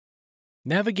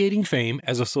Navigating fame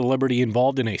as a celebrity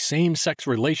involved in a same-sex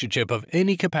relationship of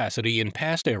any capacity in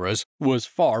past eras was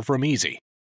far from easy.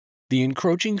 The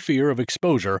encroaching fear of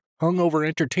exposure hung over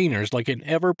entertainers like an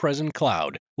ever-present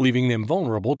cloud, leaving them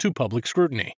vulnerable to public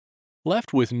scrutiny.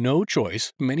 Left with no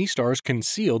choice, many stars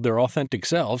concealed their authentic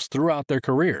selves throughout their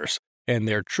careers, and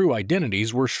their true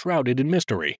identities were shrouded in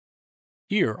mystery.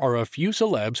 Here are a few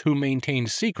celebs who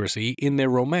maintained secrecy in their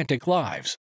romantic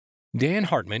lives. Dan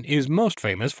Hartman is most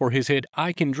famous for his hit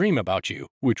I Can Dream About You,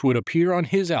 which would appear on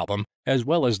his album as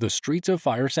well as the Streets of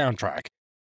Fire soundtrack.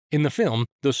 In the film,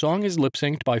 the song is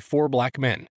lip-synced by 4 black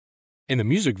men. In the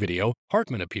music video,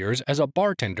 Hartman appears as a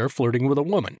bartender flirting with a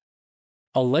woman.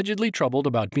 Allegedly troubled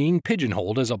about being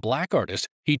pigeonholed as a black artist,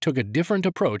 he took a different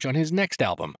approach on his next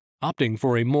album, opting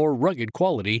for a more rugged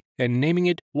quality and naming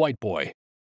it White Boy.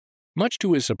 Much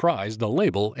to his surprise, the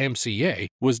label, MCA,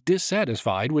 was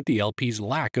dissatisfied with the LP's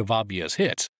lack of obvious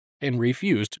hits and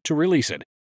refused to release it.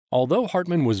 Although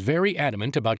Hartman was very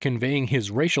adamant about conveying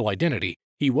his racial identity,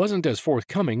 he wasn't as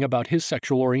forthcoming about his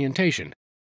sexual orientation.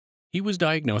 He was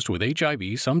diagnosed with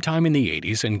HIV sometime in the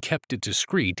 80s and kept it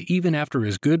discreet even after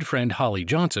his good friend Holly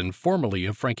Johnson, formerly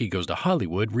of Frankie Goes to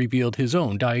Hollywood, revealed his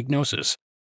own diagnosis.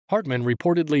 Hartman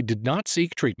reportedly did not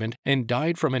seek treatment and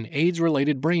died from an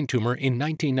AIDS-related brain tumor in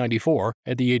 1994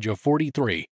 at the age of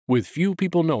 43, with few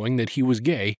people knowing that he was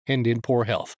gay and in poor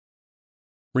health.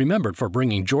 Remembered for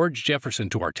bringing George Jefferson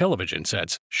to our television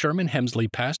sets, Sherman Hemsley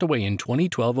passed away in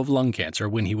 2012 of lung cancer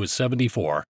when he was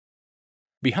 74.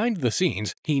 Behind the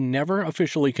scenes, he never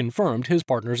officially confirmed his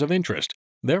partners of interest.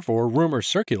 Therefore, rumors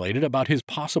circulated about his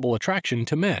possible attraction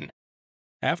to men.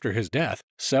 After his death,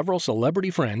 several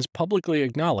celebrity friends publicly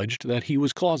acknowledged that he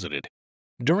was closeted.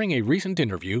 During a recent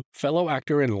interview, fellow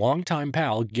actor and longtime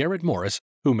pal Garrett Morris,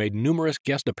 who made numerous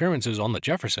guest appearances on The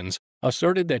Jeffersons,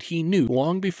 asserted that he knew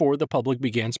long before the public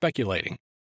began speculating.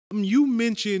 You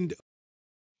mentioned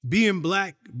being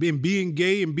black and being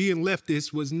gay and being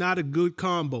leftist was not a good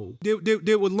combo.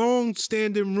 There were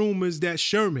long-standing rumors that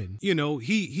Sherman,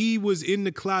 he was in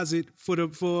the closet for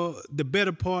the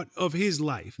better part of his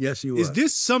life. Yes, he was. Is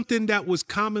this something that was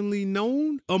commonly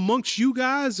known amongst you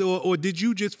guys, or did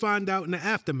you just find out in the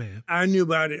aftermath? I knew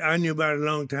about it. I knew about it a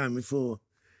long time before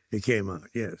it came out,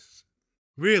 yes.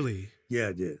 Really? Yeah,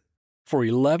 I did. For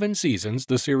 11 seasons,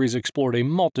 the series explored a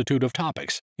multitude of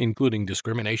topics, including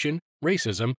discrimination,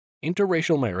 racism,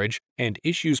 interracial marriage, and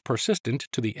issues persistent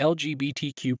to the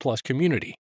LGBTQ+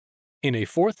 community. In a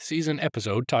 4th season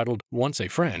episode titled Once a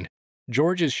Friend,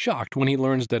 George is shocked when he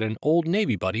learns that an old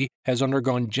Navy buddy has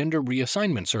undergone gender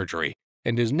reassignment surgery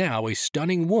and is now a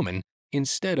stunning woman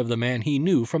instead of the man he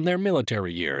knew from their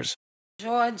military years.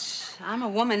 George, I'm a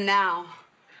woman now.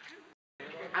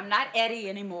 I'm not Eddie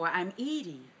anymore, I'm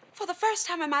Edie. For the first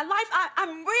time in my life,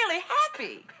 I'm really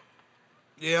happy.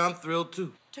 Yeah, I'm thrilled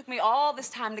too. Took me all this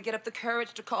time to get up the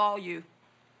courage to call you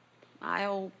my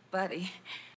old buddy.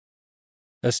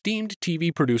 Esteemed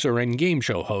TV producer and game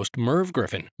show host Merv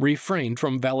Griffin refrained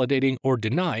from validating or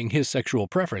denying his sexual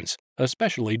preference,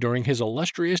 especially during his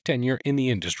illustrious tenure in the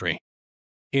industry.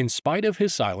 In spite of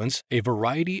his silence, a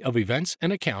variety of events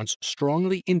and accounts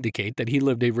strongly indicate that he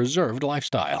lived a reserved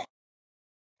lifestyle.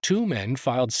 2 men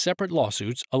filed separate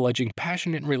lawsuits alleging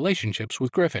passionate relationships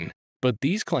with Griffin, but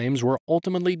these claims were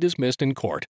ultimately dismissed in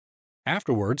court.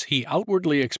 Afterwards, he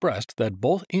outwardly expressed that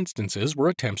both instances were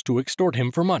attempts to extort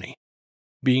him for money.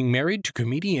 Being married to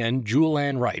comedienne Jewel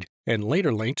Ann Wright and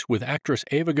later linked with actress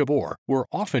Ava Gabor were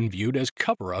often viewed as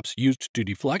cover-ups used to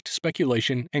deflect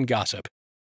speculation and gossip.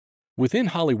 Within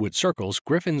Hollywood circles,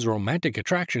 Griffin's romantic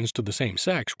attractions to the same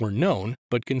sex were known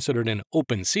but considered an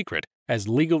open secret, as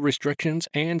legal restrictions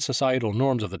and societal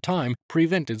norms of the time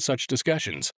prevented such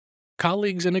discussions.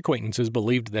 Colleagues and acquaintances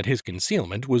believed that his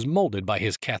concealment was molded by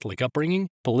his Catholic upbringing,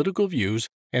 political views,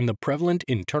 and the prevalent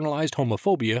internalized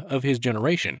homophobia of his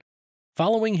generation.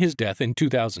 Following his death in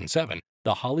 2007,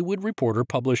 The Hollywood Reporter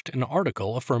published an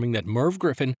article affirming that Merv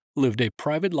Griffin lived a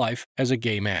private life as a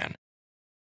gay man.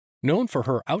 Known for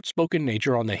her outspoken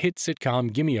nature on the hit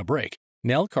sitcom Gimme a Break,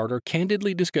 Nell Carter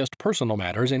candidly discussed personal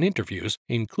matters in interviews,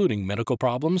 including medical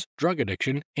problems, drug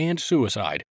addiction, and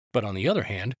suicide. But on the other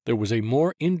hand, there was a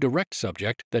more indirect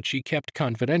subject that she kept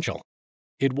confidential.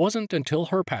 It wasn't until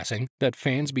her passing that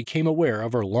fans became aware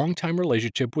of her longtime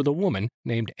relationship with a woman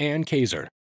named Ann Kaiser.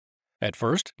 At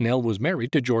first, Nell was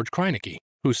married to George Kreinecke,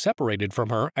 who separated from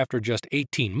her after just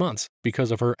 18 months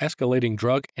because of her escalating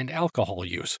drug and alcohol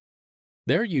use.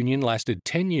 Their union lasted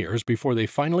 10 years before they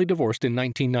finally divorced in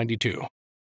 1992.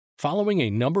 Following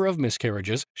a number of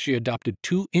miscarriages, she adopted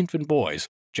 2 infant boys,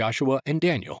 Joshua and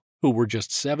Daniel, who were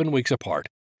just 7 weeks apart.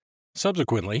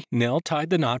 Subsequently, Nell tied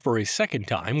the knot for a second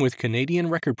time with Canadian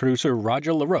record producer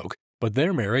Roger LaRocque, but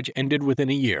their marriage ended within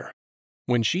a year.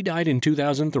 When she died in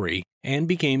 2003, Anne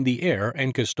became the heir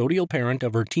and custodial parent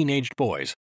of her teenaged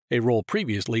boys, a role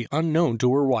previously unknown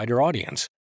to her wider audience.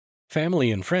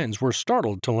 Family and friends were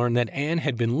startled to learn that Anne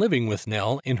had been living with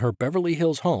Nell in her Beverly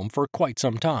Hills home for quite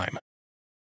some time.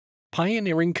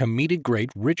 Pioneering comedic great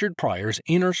Richard Pryor's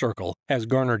inner circle has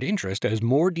garnered interest as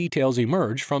more details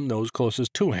emerge from those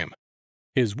closest to him.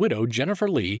 His widow, Jennifer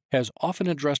Lee, has often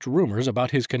addressed rumors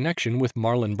about his connection with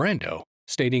Marlon Brando,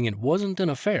 stating it wasn't an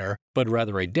affair, but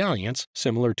rather a dalliance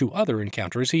similar to other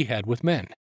encounters he had with men.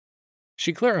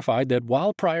 She clarified that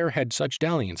while Pryor had such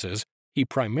dalliances, he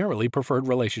primarily preferred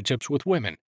relationships with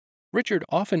women. Richard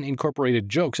often incorporated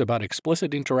jokes about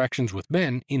explicit interactions with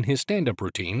men in his stand-up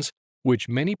routines, which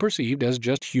many perceived as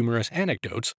just humorous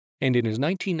anecdotes, and in his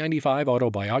 1995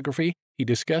 autobiography, he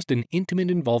discussed an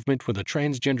intimate involvement with a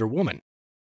transgender woman.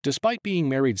 Despite being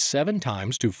married 7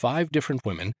 times to 5 different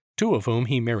women, 2 of whom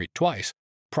he married twice,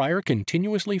 Pryor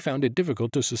continuously found it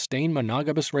difficult to sustain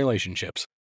monogamous relationships.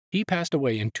 He passed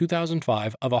away in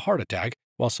 2005 of a heart attack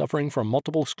while suffering from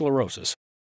multiple sclerosis.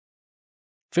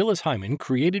 Phyllis Hyman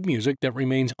created music that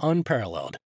remains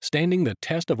unparalleled, standing the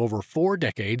test of over 4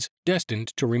 decades,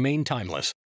 destined to remain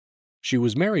timeless. She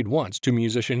was married once to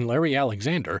musician Larry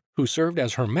Alexander, who served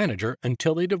as her manager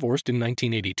until they divorced in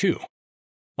 1982.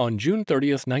 On June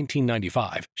 30,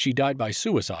 1995, she died by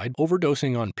suicide,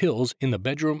 overdosing on pills in the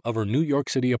bedroom of her New York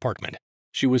City apartment.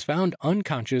 She was found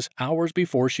unconscious hours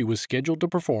before she was scheduled to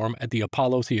perform at the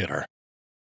Apollo Theater.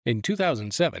 In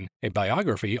 2007, a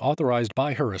biography authorized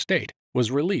by her estate was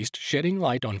released, shedding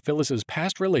light on Phyllis's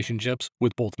past relationships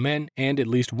with both men and at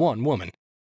least one woman.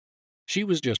 She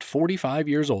was just 45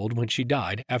 years old when she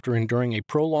died after enduring a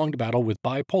prolonged battle with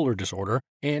bipolar disorder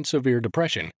and severe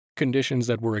depression, conditions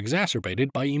that were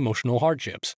exacerbated by emotional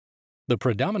hardships. The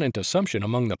predominant assumption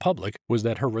among the public was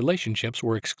that her relationships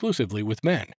were exclusively with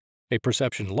men, a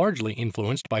perception largely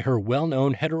influenced by her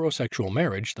well-known heterosexual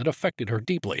marriage that affected her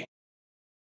deeply.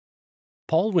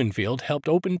 Paul Winfield helped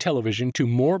open television to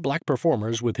more black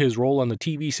performers with his role on the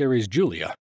TV series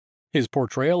Julia. His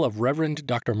portrayal of Reverend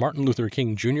Dr. Martin Luther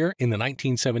King Jr. in the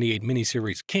 1978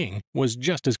 miniseries King was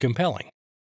just as compelling.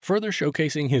 Further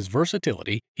showcasing his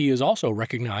versatility, he is also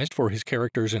recognized for his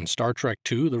characters in Star Trek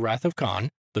II: The Wrath of Khan,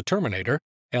 The Terminator,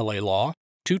 L.A. Law,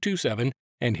 227,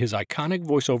 and his iconic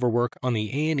voiceover work on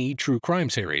the A&E true crime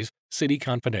series, City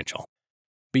Confidential.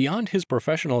 Beyond his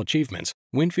professional achievements,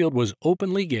 Winfield was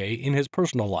openly gay in his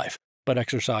personal life, but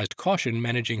exercised caution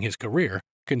managing his career,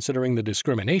 considering the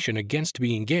discrimination against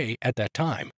being gay at that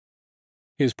time.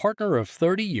 His partner of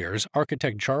 30 years,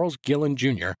 architect Charles Gillen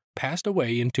Jr., passed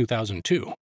away in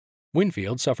 2002.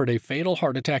 Winfield suffered a fatal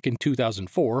heart attack in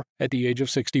 2004 at the age of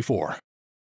 64.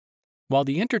 While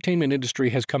the entertainment industry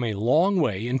has come a long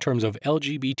way in terms of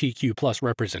LGBTQ+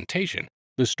 representation,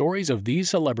 the stories of these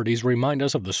celebrities remind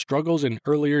us of the struggles in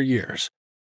earlier years.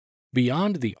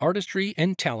 Beyond the artistry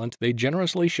and talent they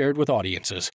generously shared with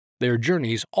audiences, their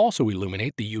journeys also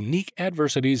illuminate the unique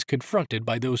adversities confronted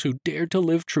by those who dared to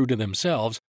live true to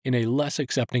themselves in a less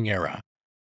accepting era.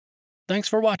 Thanks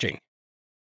for watching.